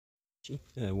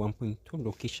1.2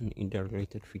 ሎኬሽን ኢንድ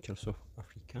ሪሌትድ ፊቸርስ ኦፍ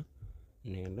አፍሪካ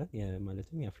እናያለን።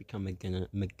 ማለትም የአፍሪካ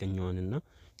መገኛዋንና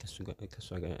ከሱ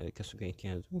ጋር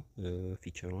የተያዙ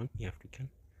ፊቸሯን የአፍሪካን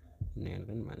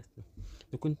እናያለን ማለት ነው።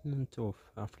 The continent of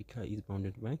Africa is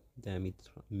bounded by the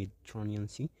Mediterranean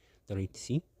Sea, the Red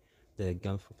Sea, the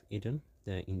Gulf of Eden,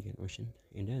 the Indian Ocean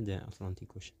and the Atlantic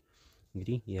Ocean።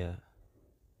 እንግዲህ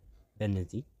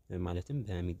በእነዚህ ማለትም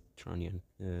በሜዲትራኒያን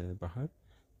ባህር፣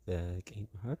 በቀይ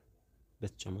ባህር፣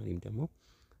 በተጨማሪም ደግሞ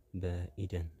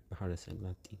በኤደን ባህረ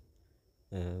ሰላጤ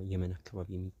የመን አካባቢ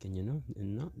የሚገኝ ነው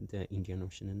እና በኢንዲያን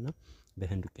ኦሽን እና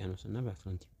በህንድ ውቅያኖስ እና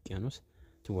በአትላንቲክ ውቅያኖስ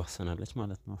ትዋሰናለች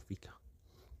ማለት ነው አፍሪካ።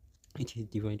 it is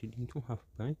divided into half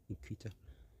by equator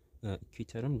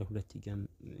ኢኩዌተርም ለሁለት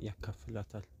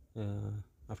ያካፍላታል።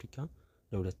 አፍሪካ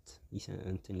ለሁለት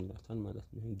እንትን ይላታል ማለት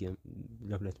ነው።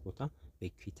 ለሁለት ቦታ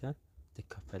በኢኩዌተር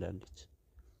ትካፈላለች።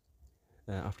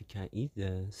 አፍሪካ is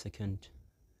the second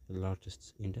largest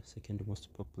and the second most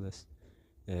populous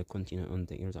continent on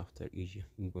the earth after Asia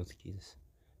in both cases።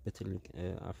 በትልቅ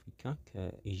አፍሪካ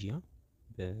ከኤዥያ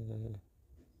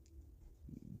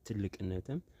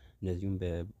በትልቅነትም እንደዚሁም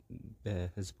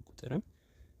በህዝብ ቁጥርም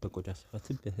በቆዳ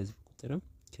ስፋትም በህዝብ ቁጥርም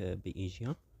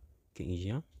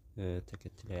ከኤዥያ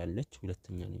ተከትላ ያለች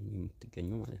ሁለተኛ ላይ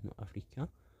የምትገኘው ማለት ነው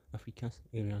አፍሪካ's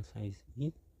area size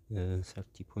is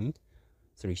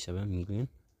 30.37 ሚሊዮን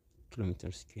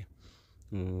ኪሎሜትር ስኩዌር።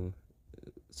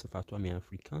 ስፋቷም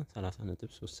የአፍሪካ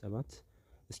 30.37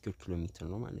 ስኩዌር ኪሎሜትር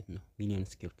ነው ማለት ነው። ሚሊዮን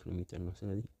ስኩዌር ኪሎሜትር ነው።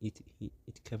 ስለዚህ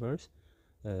it covers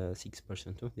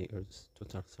 6% of the earth's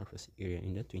total surface area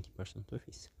and 20% of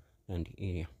its land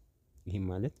area። ይህም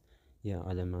ማለት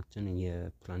የዓለማችንን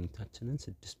የፕላኔታችንን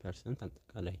 6%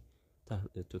 አጠቃላይ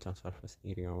ቶታል ሰርፌስ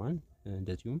ኤሪያዋን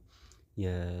እንደዚሁም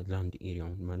የላንድ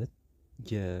ኤሪያውን ማለት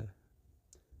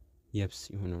የብስ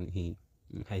የሆነውን ይሄ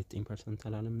 29%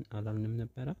 አላልንም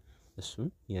ነበረ። እሱን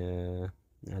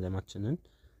የዓለማችንን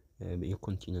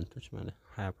የኮንቲነንቶች ማለት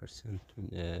 20%ን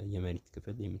የመሬት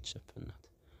ክፍል የምትሸፍን ናት።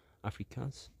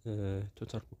 አፍሪካ's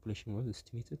total population was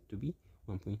estimated to be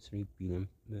 1.3 billion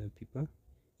people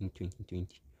in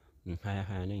 2020።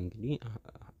 2020 ላይ እንግዲህ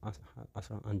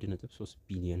 11.3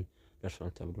 ቢሊዮን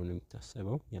ደርሷል ተብሎ ነው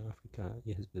የሚታሰበው የአፍሪካ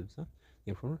የህዝብ ብዛት።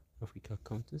 therefore Africa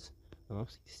counts about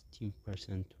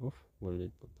 16% of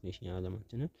world population።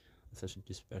 የዓለማችንን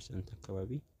 16% አካባቢ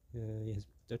የህዝብ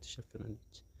ቁጥር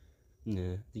ትሸፍናለች።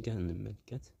 እዚህ ጋር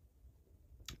እንመልከት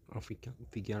አፍሪካ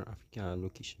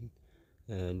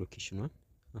ሎኬሽኗን።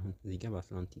 አሁን እዚህ ጋር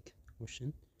በአትላንቲክ ኦሽን፣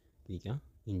 እዚህ ጋር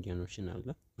ኢንዲያን ኦሽን አለ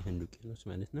የህንድ ውቅያኖስ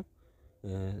ማለት ነው።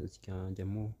 እዚህ ጋር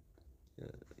ደግሞ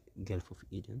ገልፍ ኦፍ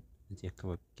ኤደን እዚህ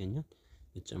አካባቢ ይገኛል።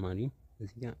 በተጨማሪም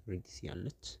እዚህ ጋር ሬድ ሲ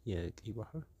ያለች የቀይ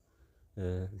ባህር፣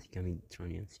 እዚህ ጋር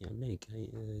ሜዲትራኒያን ሲ ያለ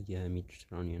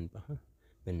የሜዲትራኒያን ባህር።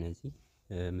 በእነዚህ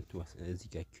እዚህ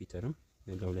ጋር ኢኩዌተርም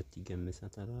ለሁለት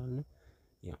ይገመሳታል ነው።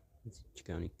 ያው እዚህ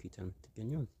ጋር ነው ኢኩዌተር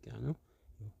የምትገኘው፣ እዚህ ጋር ነው።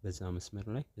 በዛ መስመር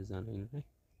ላይ በዛ ላይን ላይ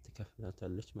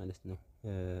ትከፍላታለች ማለት ነው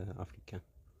አፍሪካ።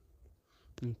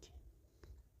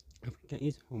 Africa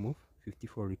is home of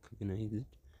 54 recognized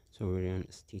sovereign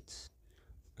states።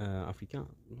 አፍሪካ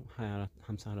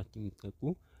 54 የሚጠጉ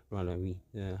ሉዓላዊ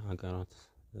ሀገራት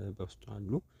በውስጡ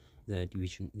አሉ።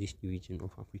 this division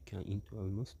of Africa into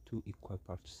almost two equal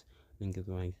parts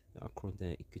lengthwise across the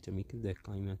equator makes the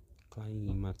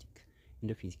climatic and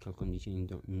the physical condition in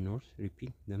the north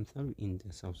repeat themselves in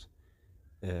the south።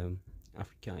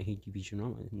 አፍሪካ ይሄ ዲቪዥኗ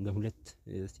ለሁለት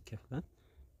ሲከፍላል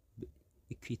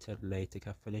ኢኩዌተር ላይ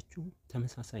የተካፈለችው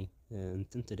ተመሳሳይ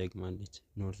እንትን ትደግማለች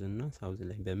ኖርዝ እና ሳውዝ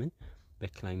ላይ በምን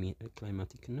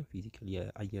በክላይማቲክ እና ፊዚካል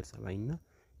የአየር ጸባይና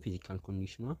ፊዚካል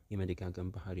ኮንዲሽኗ የመደጋገም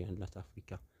ባህሪ ያላት አፍሪካ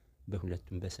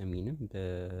በሁለቱም በሰሜንም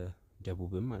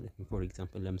በደቡብም ማለት ነው። ፎር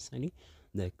ኤግዛምፕል ለምሳሌ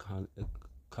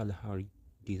ካልሃሪ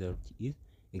ዲዘርት is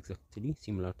exactly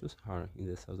similar to Sahara in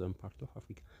the southern part of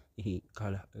Africa። ይሄ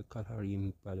ካልሃሪ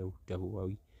የሚባለው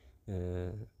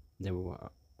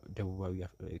ደቡባዊ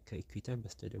ከኢኩዌተር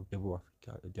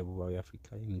ደቡባዊ አፍሪካ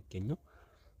የሚገኘው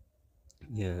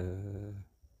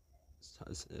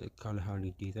የካልሃሪ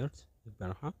ዴዘርት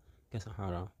በረሃ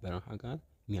ከሰሃራ በረሃ ጋር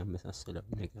የሚያመሳስለው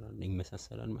ነገር አለ፣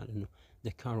 ይመሳሰላል ማለት ነው።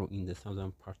 the Karo in the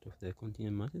southern part of the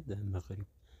continent ማለት በመግሪብ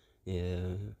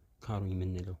ካሮ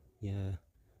የምንለው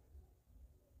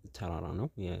የተራራ ነው።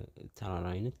 የተራራ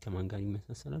አይነት ከማን ጋር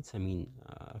ይመሳሰላል? ሰሜን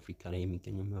አፍሪካ ላይ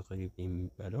የሚገኘው መግሪብ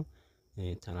የሚባለው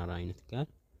ተራራ አይነት ጋር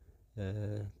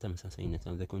ተመሳሳይነት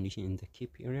አለ። the condition in the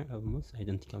Cape area are almost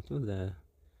identical to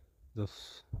those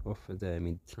of the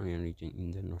Mediterranean region in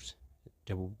the north።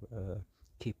 ደቡብ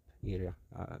ኬፕ ኤሪያ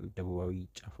ደቡባዊ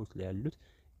ጫፎች ላይ ያሉት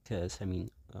ከሰሜን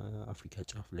አፍሪካ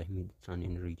ጫፍ ላይ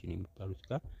ሜዲትራኒያን ሪጅን የሚባሉት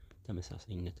ጋር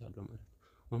ተመሳሳይነት አለው ማለት ነው።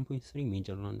 1.3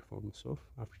 ሜጀር ላንድ ፎርምስ ኦፍ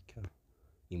አፍሪካ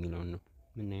የሚለውን ነው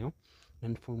የምናየው።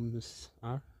 ላንድ ፎርምስ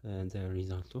አር ዘ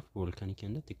ሪዛልት ኦፍ ቮልካኒክ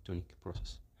ኤንድ ቴክቶኒክ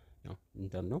ፕሮሰስ። ያው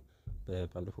እንዳልነው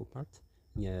ባለፈው ፓርት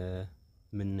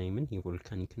የምናይምን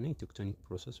የቮልካኒክ እና የቴክቶኒክ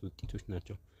ፕሮሰስ ውጤቶች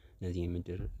ናቸው እነዚህ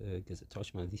የምድር ገጽታዎች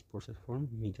ማለት። ዚስ ፕሮሰስ ፎርም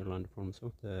ሜጀር ላንድ ፎርምስ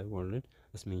ኦፍ ዘ ወርልድ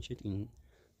አስ ሜንሽንድ ኢን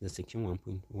ዘ ሴክሽን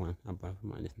 1.1 አባቭ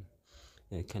ማለት ነው።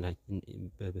 ከላይ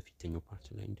በፊተኛው ፓርት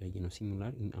ላይ እንዳየነው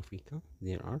ሲሚላር ኢን አፍሪካ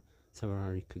ዜር አር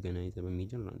ሰቨራል ሪኮግናይዘብል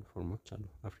ሜጀር ላንድ ፎርሞች አሉ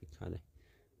አፍሪካ ላይ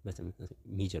በተመሳሳይ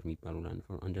ሜጀር የሚባሉ ላንድ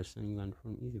ፎርም። አንደርስታንዲንግ ላንድ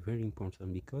ፎርም ኢዝ ቬሪ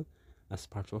ኢምፖርታንት ቢካዝ አስ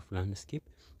ፓርት ኦፍ ላንድስኬፕ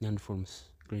ላንድ ፎርምስ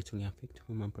ግሬትሊ አፌክት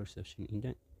ሁማን ፐርሰፕሽን ኢን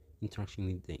ኢንተራክሽን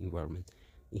ዊዝ ዘ ኢንቫይሮንመንት።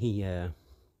 ይሄ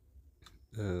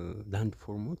የላንድ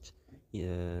ፎርሞች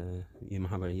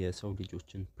የሰው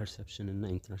ልጆችን ፐርሰፕሽን እና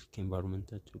ኢንተራክሽን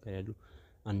ከኢንቫይሮንመንታቸው ጋር ያሉ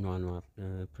አኗኗር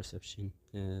ፐርሰፕሽን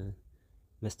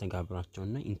መስተጋብራቸው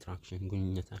እና ኢንተራክሽን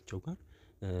ግንኙነታቸው ጋር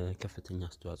ከፍተኛ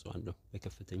አስተዋጽኦ አለው።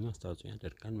 በከፍተኛ አስተዋጽኦ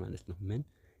ያደርጋል ማለት ነው። ምን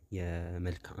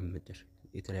የመልክዓ ምድር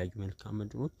የተለያዩ መልክዓ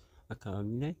ምድሮች አካባቢ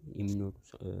ላይ የሚኖሩ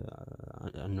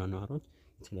አኗኗሮች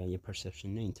የተለያየ ፐርሰፕሽን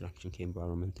እና ኢንተራክሽን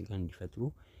ከኤንቫይሮንመንት ጋር እንዲፈጥሩ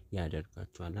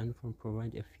ያደርጋቸዋል። ላንድ ፎርም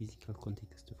ፕሮቫይድ ኤ ፊዚካል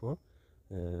ኮንቴክስት ፎር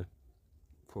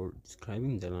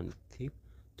ዲስክራይቢንግ ዘ ላንድስኬፕ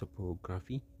ቶፖግራፊ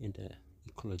ኤንድ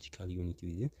ኢኮሎጂካል ዩኒቲ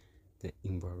ዊዝን ዘ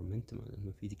ኢንቫይሮንመንት ማለት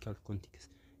ነው። ፊዚካል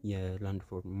ኮንቴክስት የላንድ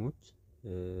ፎርሞች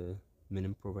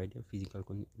ምንም ፕሮቫይድ ፊዚካል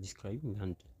ዲስክራይቢንግ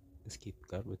ላንድስኬፕ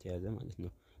ጋር በተያያዘ ማለት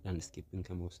ነው። ላንድስኬፕን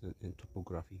ከመወሰን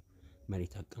ቶፖግራፊ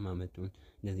መሬት አቀማመጡን፣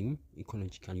 እነዚህም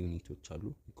ኢኮሎጂካል ዩኒቶች አሉ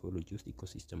ኢኮሎጂ ውስጥ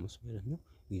ኢኮሲስተም ውስጥ ማለት ነው።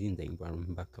 ዊዝን ዘ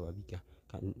ኢንቫይሮንመንት በአካባቢ ጋር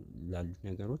ላሉት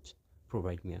ነገሮች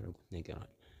ፕሮቫይድ የሚያደርጉት ነገር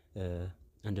አለ።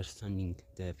 አንደርስታንዲንግ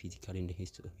ዘ ፊዚካል ኤንድ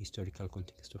ሂስቶሪካል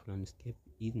ኮንቴክስት ኦፍ ላንድስኬፕ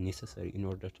ኢዝ ኔሰሰሪ ኢን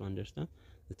ኦርደር ቱ አንደርስታንድ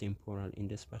ዘ ቴምፖራል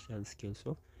ኤንድ ስፓሻል ስኬልስ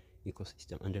ኦፍ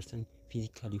ኢኮሲስተም። አንደርስታንድ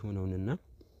ፊዚካል የሆነውንና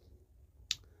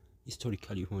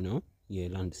ሂስቶሪካል የሆነውን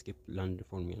የላንድስኬፕ ላንድ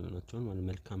ፎርም ያልናቸውን ማለት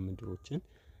መልክዓ ምድሮችን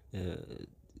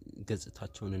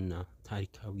ገጽታቸውንና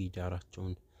ታሪካዊ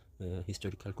ዳራቸውን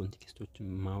ሂስቶሪካል ኮንቴክስቶችን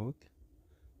ማወቅ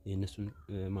የእነሱን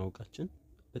ማወቃችን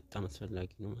በጣም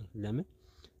አስፈላጊ ነው ማለት ለምን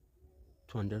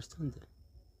ቱ አንደርስታንድ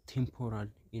ቴምፖራል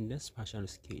ኤንድ ስፓሻል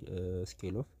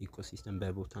ስኬል ኦፍ ኢኮሲስተም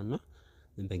በቦታና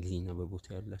በጊዜና በቦታ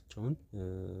ያላቸውን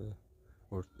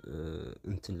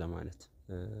እንትን ለማለት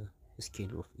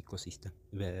ስኬል ኦፍ ኢኮሲስተም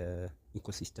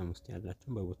በኢኮሲስተም ውስጥ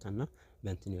ያላቸውን በቦታና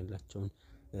በእንትን ያላቸውን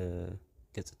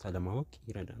ገጽታ ለማወቅ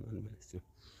ይረዳናል ማለት ነው።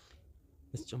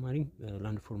 በተጨማሪም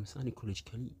ላንድ ፎርምስ አር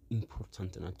ኢኮሎጂካሊ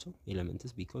ኢምፖርታንት ናቸው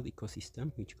ኤሌመንትስ ቢኮዝ ኢኮሲስተም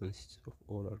which consists of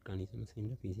all organisms in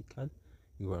the physical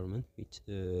environment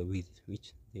with which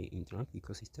they interact።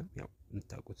 ኢኮሲስተም ያው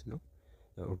የምታውቁት ነው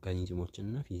ኦርጋኒዝሞችን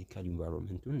እና ፊዚካል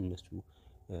ኢንቫይሮንመንቱን እነሱ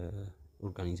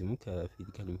ኦርጋኒዝሙ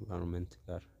ከፊዚካል ኢንቫይሮንመንት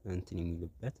ጋር እንትን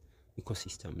የሚልበት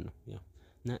ኢኮሲስተም ነው። ያው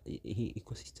እና ይሄ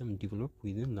ኢኮሲስተም ዲቨሎፕ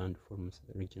ዊዝን ላንድ ፎርምስ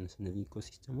ሪጅንስ። እነዚህ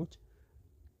ኢኮሲስተሞች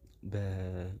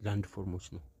በላንድ ፎርሞች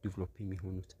ነው ዲቨሎፕ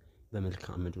የሚሆኑት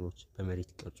በመልክዓ ምድሮች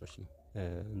በመሬት ቅርጾች ነው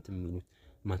እንትን የሚሉት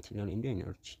ማቴሪያል ኤንድ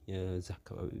ኤነርጂ እዛ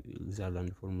አካባቢ እዛ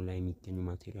ላንድ ፎርም ላይ የሚገኙ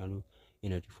ማቴሪያሉ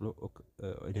ኤነርጂ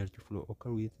ፍሎ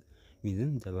ኦከር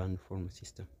ዊዝን ዘ ላንድ ፎርም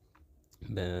ሲስተም።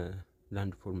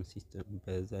 በላንድ ፎርም ሲስተም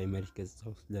በዛ የመሬት ገጽታ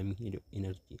ውስጥ ለሚሄደው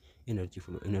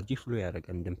ኤነርጂ ፍሎ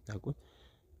ያደርጋል እንደምታውቁት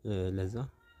ለዛ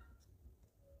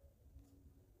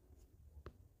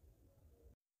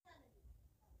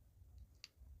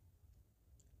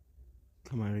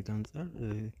ከማድረግ አንፃር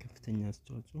ከፍተኛ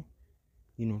አስተዋጽኦ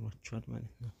ይኖራቸዋል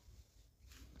ማለት ነው።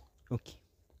 ኦኬ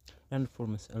ላንድ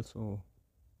ፎርምስ አልሶ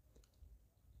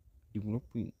ዲቨሎፕ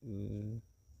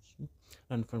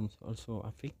ላንድ ፎርምስ አልሶ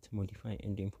አፌክት ሞዲፋይ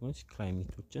ኤንድ ኢንፍሉዌንስ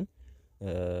ክላይሜቶችን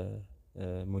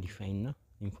ሞዲፋይ እና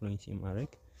ኢንፍሉዌንስ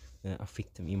የማድረግ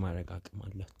አፌክትም የማድረግ አቅም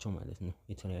አላቸው ማለት ነው።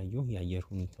 የተለያዩ የአየር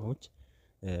ሁኔታዎች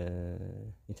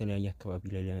የተለያየ አካባቢ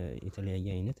ላይ የተለያየ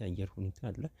አይነት የአየር ሁኔታ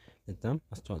አለ በጣም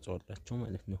አስተዋጽኦ አላቸው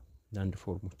ማለት ነው ላንድ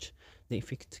ፎርሞች። the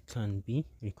effect can be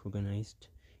recognized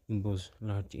in both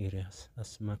large areas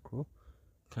as macro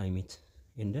climate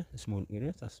and small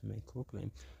areas as micro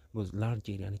climate። both large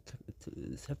area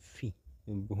ሰፊ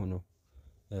በሆነው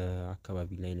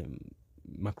አካባቢ ላይ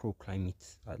ማክሮ ክላይሜት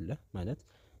አለ ማለት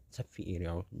ሰፊ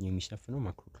ኤሪያው የሚሸፍነው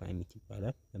ማክሮ ክላይሜት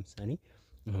ይባላል። ለምሳሌ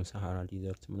ነው ሳሃራ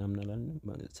ዲዘርት ምናምን አላልንም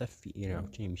ሰፊ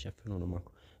ኤሪያዎችን የሚሸፍነው ነው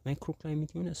ማይክሮ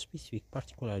ክላይሜት የሆነ ስፔሲፊክ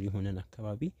ፓርቲኩላር የሆነን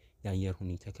አካባቢ የአየር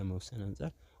ሁኔታ ከመወሰን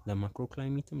አንፃር ለማክሮ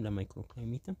ክላይሜትም ለማይክሮ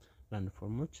ክላይሜትም ላንድ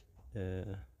ፎርሞች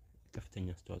ከፍተኛ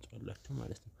አስተዋጽኦ አላቸው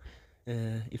ማለት ነው።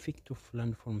 ኢፌክት ኦፍ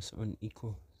ላንድ ፎርምስ ኦን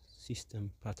ኢኮሲስተም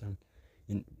ፓተርን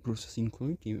ፕሮሰስ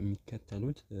ኢንክሉድ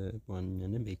የሚከተሉት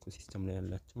በዋናነት በኢኮሲስተም ላይ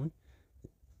ያላቸውን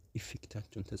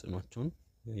ኢፌክታቸውን ተጽዕኖአቸውን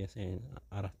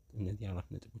ያሳያል። እነዚህ አራት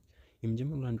ነጥቦች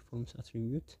የመጀመሪያው ላንድ ፎርምስ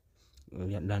አትሪቢዩት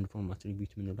ላንድ ፎርም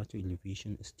አትሪቢዩት የምንላቸው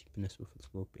ኤሌቬሽን፣ ስቲፕነስ ኦፍ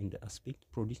ስሎፕ ኤንድ አስፔክት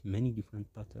ፕሮዲስ መኒ ዲፍረንት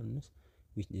ፓተርንስ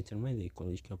ዊች ዲተርማይን ዘ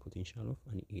ኢኮሎጂካል ፖቴንሻል ኦፍ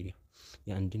አን ኤሪያ።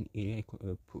 የአንድን ኤሪያ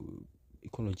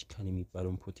ኢኮሎጂካል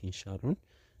የሚባለውን ፖቴንሻሉን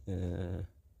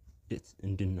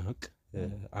እንድናውቅ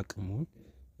አቅሙን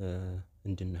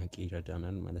እንድናውቅ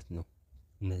ይረዳናል ማለት ነው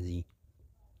እነዚህ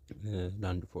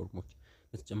ላንድ ፎርሞች።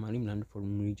 በተጨማሪም ላንድ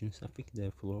ፎርም ሪጅንስ አፌክት ዘ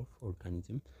ፍሎ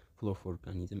ኦፍ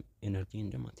ኦርጋኒዝም ኤነርጂ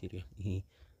እንደ ማቴሪያል። ይሄ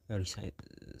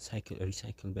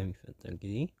ሪሳይክል በሚፈጠር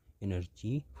ጊዜ ኤነርጂ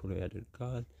ፍሎ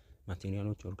ያደርጋል።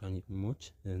 ማቴሪያሎች፣ ኦርጋኒዝሞች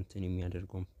እንትን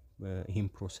የሚያደርገው ይህም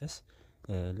ፕሮሰስ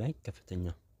ላይ ከፍተኛ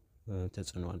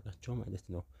ተጽዕኖ አላቸው ማለት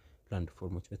ነው ላንድ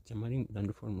ፎርሞች። በተጨማሪም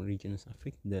ላንድ ፎርም ሪጅንስ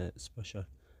አፌክት ዘ ስፓሻል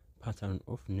ፓተርን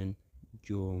ኦፍ ነን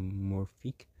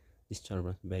ጂኦሞርፊክ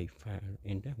ዲስተርባንስ ባይ ፋየር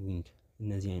ኤንድ ዊንድ።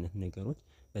 እነዚህ አይነት ነገሮች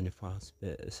በንፋስ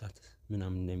በእሳት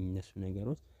ምናምን እንደሚነሱ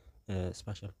ነገሮች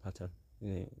ስፓሻል ፓተርን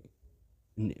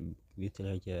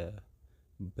የተለያየ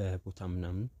በቦታ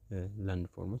ምናምን ላንድ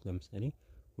ፎርሞች ለምሳሌ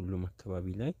ሁሉም አካባቢ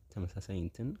ላይ ተመሳሳይ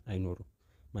እንትን አይኖሩም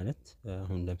ማለት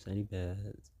አሁን ለምሳሌ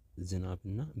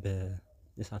በዝናብና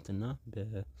በእሳትና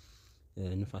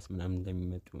በንፋስ ምናምን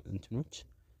እንደሚመጡ እንትኖች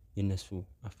የነሱ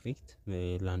አፌክት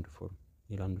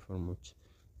የላንድ ፎርሞች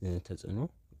ተጽዕኖ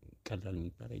ቀላል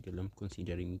የሚባል አይደለም፣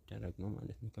 ኮንሲደር የሚደረግ ነው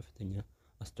ማለት ነው። ከፍተኛ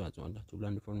አስተዋጽኦ አላቸው።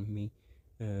 ላንድ ፎርም ሜይ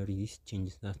ሪዚስት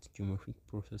ቼንጅስ ዛት ጂኦሞርፊክ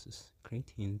ፕሮሰስስ ክሬት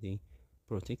ኤንድ ዜይ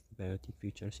ፕሮቴክት ባዮቲክ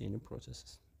ፊቸርስ ኤንድ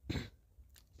ፕሮሰስስ።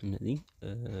 እነዚህ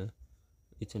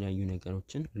የተለያዩ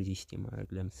ነገሮችን ሪዚስት የማድረግ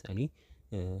ለምሳሌ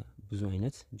ብዙ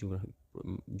አይነት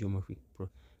ጂኦሞርፊክ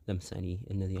ለምሳሌ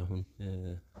እነዚህ አሁን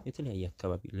የተለያየ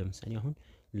አካባቢ ለምሳሌ አሁን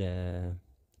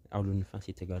ለአውሎ ንፋስ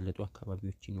የተጋለጡ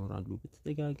አካባቢዎች ይኖራሉ።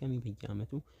 በተደጋጋሚ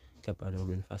በየአመቱ ከባድ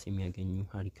አውሎ ንፋስ የሚያገኙ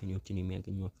ሃሪኬኖችን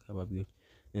የሚያገኙ አካባቢዎች፣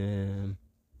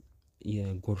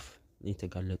 የጎርፍ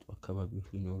የተጋለጡ አካባቢዎች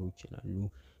ሊኖሩ ይችላሉ።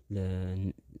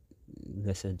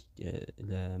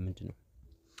 ለምንድነው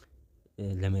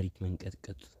ለመሬት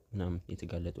መንቀጥቀጥ ምናምን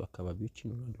የተጋለጡ አካባቢዎች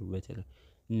ይኖራሉ። በተለይ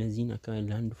እነዚህን አካባቢ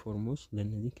ላንድ ፎርሞች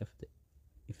ለእነዚህ ከፍተኛ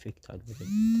ኢፌክት አለ፣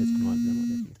 ተጽዕኖ አለ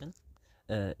ማለት ነው።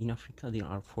 In Africa there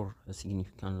are 4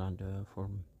 significant land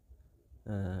form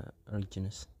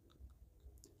regions.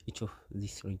 Each of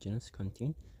these regions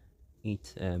contain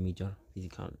 8 major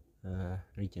physical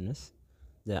regions.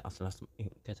 አትላስ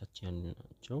ከታች ያሉ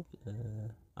ናቸው።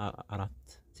 4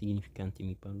 ሲግኒፊካንት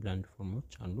የሚባሉ ላንድ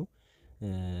ፎርሞች አሉ።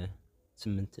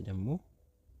 8 ደግሞ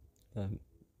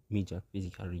ሜጀር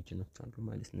ፊዚካል ሪጅኖች አሉ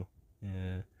ማለት ነው።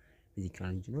 ፊዚካል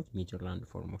ሪጅኖች ሜጀር ላንድ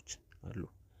ፎርሞች አሉ።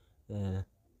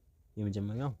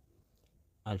 የመጀመሪያው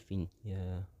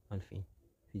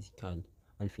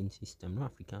አልፊን ሲስተም ነው።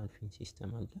 አፍሪካ አልፊን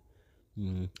ሲስተም አለ።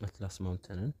 አትላስ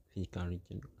ማውንተንን ፊዚካል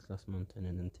ሪጅን አትላስ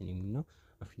ማውንተንን እንትን የሚለው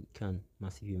አፍሪካን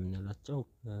ማሲቭ የምንላቸው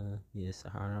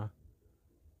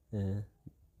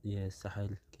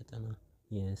የሳህል ቀጠና፣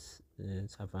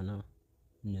 የሳቫና፣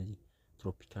 እነዚህ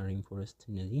ትሮፒካል ሬንፎረስት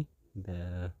እነዚህ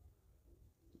በሜጀር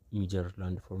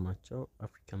ላንድ ፎርማቸው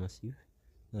አፍሪካ ማሲቭ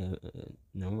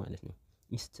ነው ማለት ነው።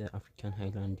 ኢስት አፍሪካን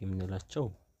ሃይላንድ የምንላቸው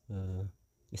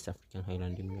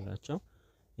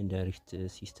እንደ ሪፍት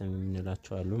ሲስተም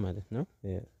የምንላቸው አሉ ማለት ነው።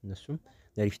 እነሱም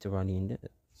ሪፍት ቫሊ እንደ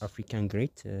አፍሪካን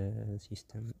ግሬት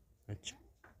ሲስተም ናቸው።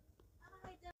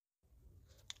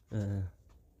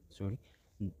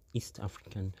 ኢስት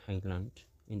አፍሪካን ሃይላንድ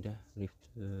እንደ ሪፍት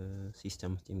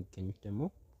ሲስተም ውስጥ የሚገኙት ደግሞ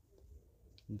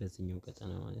በዚህኛው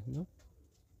ቀጠና ማለት ነው።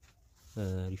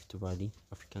 ሪፍት ቫሊ፣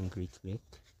 አፍሪካን ግሬት ሌክ፣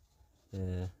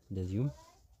 እንደዚሁም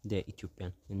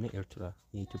ኢትዮጵያን እና ኤርትራ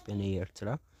የኢትዮጵያና የኤርትራ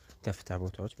ከፍታ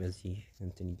ቦታዎች በዚህ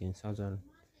እንትን ይገኝ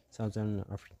ሳውዘርን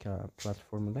አፍሪካ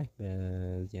ፕላትፎርም ላይ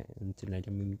በዚህ እንትን ላይ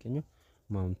ደግሞ የሚገኘው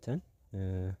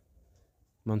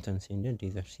ማውንተንስ ኤንድ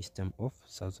ዴዘርት ሲስተም ኦፍ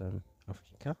ሳውዘርን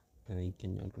አፍሪካ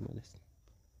ይገኛሉ ማለት ነው።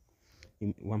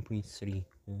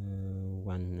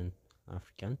 1.31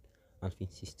 አፍሪካን አልፊን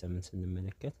ሲስተምን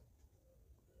ስንመለከት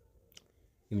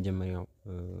የመጀመሪያው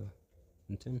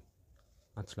እንትን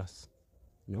አትላስ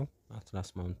ነው። አትላስ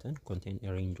ማውንተን ኮንቴን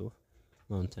ኤ ሬንጅ ኦፍ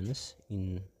ማውንተንስ ኢን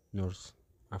ኖርዝ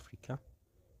አፍሪካ።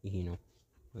 ይሄ ነው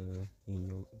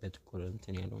ይሄኛው በጥቁር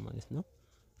እንትን ያለው ማለት ነው።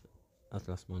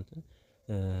 አትላስ ማውንተን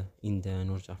ኢን ደ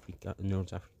ኖርዝ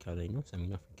አፍሪካ ላይ ነው።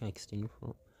 ሰሜን አፍሪካ ኤክስቴንድ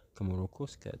ከሞሮኮ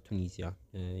እስከ ቱኒዚያ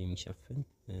የሚሸፍን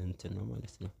እንትን ነው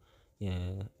ማለት ነው።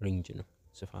 የሬንጅ ነው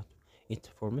ስፋቱ። ኢት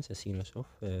ፎርምስ አ ሲሪስ ኦፍ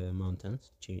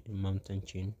ማውንተን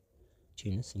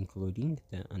ቼንስ ኢንክሉዲንግ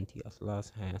አንቲ አትላስ፣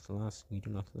 ሃይ አትላስ፣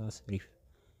 ሚድል አትላስ፣ ሪፍ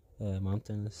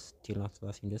ማውንተንስ፣ ቴል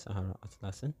አትላስ እንደ ሰሃራ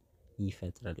አትላስን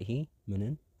ይፈጥራል። ይሄ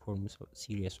ምንን ፎርምስ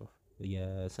ሲሪስ ኦፍ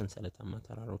የሰንሰለታማ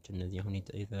ተራራዎች እነዚህ አሁን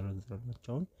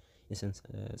የተዘረዘርናቸውን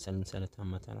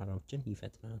የሰንሰለታማ ተራራዎችን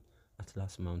ይፈጥራል።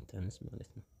 አትላስ ማውንተንስ ማለት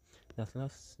ነው።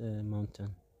 አትላስ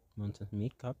ማውንተን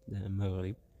ሜክ አፕ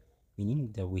መግሪብ ሚኒንግ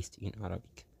ደ ዌስት ኢን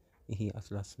አረቢክ። ይሄ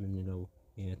አትላስ የምንለው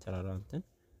የተራራ እንትን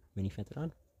ምን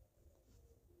ይፈጥራል?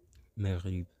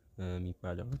 መግሪብ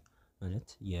የሚባለውን ማለት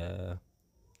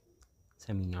የሰሜን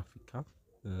አፍሪካ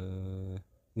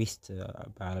ዌስት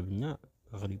በአረብኛ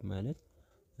መግሪብ ማለት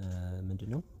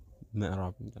ምንድነው?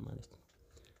 ምዕራብ እንደማለት ነው።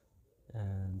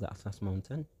 አትላስ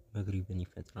ማውንተን መግሪብን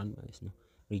ይፈጥራል ማለት ነው።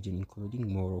 ሪጅን ኢንክሉዲንግ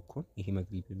ሞሮኮን፣ ይሄ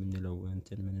መግሪብ የምንለው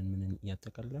እንትን ምንን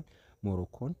ያጠቃልላል?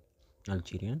 ሞሮኮን፣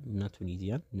 አልጄሪያን እና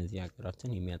ቱኒዚያን፣ እነዚህ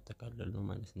ሀገራትን የሚያጠቃልል ነው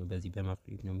ማለት ነው። በዚህ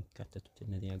በመግሪብ ነው የሚካተቱት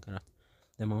እነዚህ ሀገራት።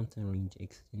 The mountain range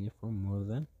extends from more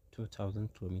than 2000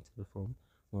 kilometers from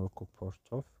Morocco port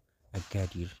of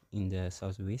Agadir in the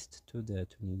southwest to the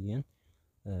Tunisian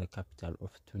capital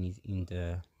of Tunis in the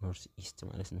northeast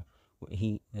ማለት ነው። ይሄ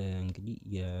እንግዲህ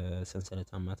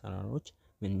የሰንሰለታማ ተራራዎች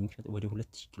ምን ወደ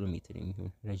 2000 ኪሎ ሜትር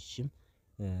የሚሆን ረጅም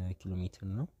ኪሎ ሜትር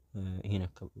ነው። ይሄን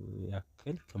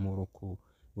ያክል ከሞሮኮ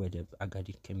ወደብ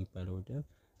አጋዲር ከሚባለው ወደብ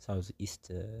ሳውዝ ኢስት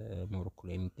ሞሮኮ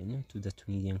ላይ የሚገኘው ቱ ዘ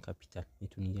ቱኒዚያን ካፒታል፣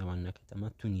 የቱኒዚያ ዋና ከተማ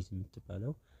ቱኒዝ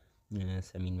የምትባለው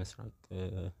ሰሜን ምስራቅ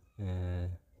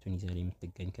ቱኒዚያ ላይ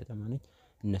የምትገኝ ከተማ ነች።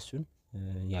 እነሱን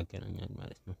ያገናኛል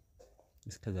ማለት ነው።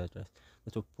 እስከዛ ድረስ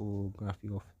ቶፖግራፊ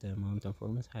ኦፍ ዘ ማውንተን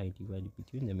ፎርምስ ሃይ ዲቫይድ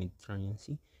ቢትዊን ዘ ሜዲትራኒያን ሲ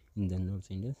ኢን ዘ ኖርዝ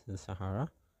ኤንድ ዘ ሰሃራ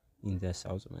ኢን ዘ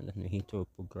ሳውዝ ማለት ነው። ይሄ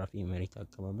ቶፖግራፊ የመሬት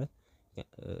አቀማመጥ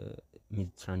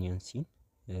ሜዲትራኒያን ሲን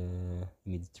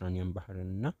ሜዲትራኒያን ባህርን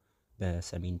እና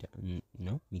በሰሜን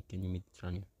ነው የሚገኘው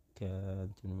ሜዲትራኒያን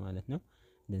ከእንትኑ ማለት ነው።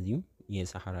 እንደዚሁም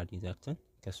የሰሃራ ዴዘርትን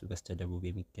ከሱ በስተደቡብ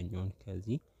የሚገኘውን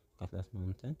ከዚህ ከአትላስ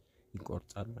ማውንተን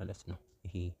ይቆርጣል ማለት ነው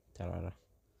ይሄ ተራራ።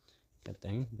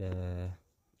 ቀጣዩን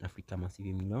በአፍሪካ ማሲቭ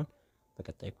የሚለውን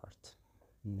በቀጣይ ፓርት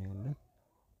እናያለን።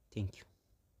 ቴንኪዩ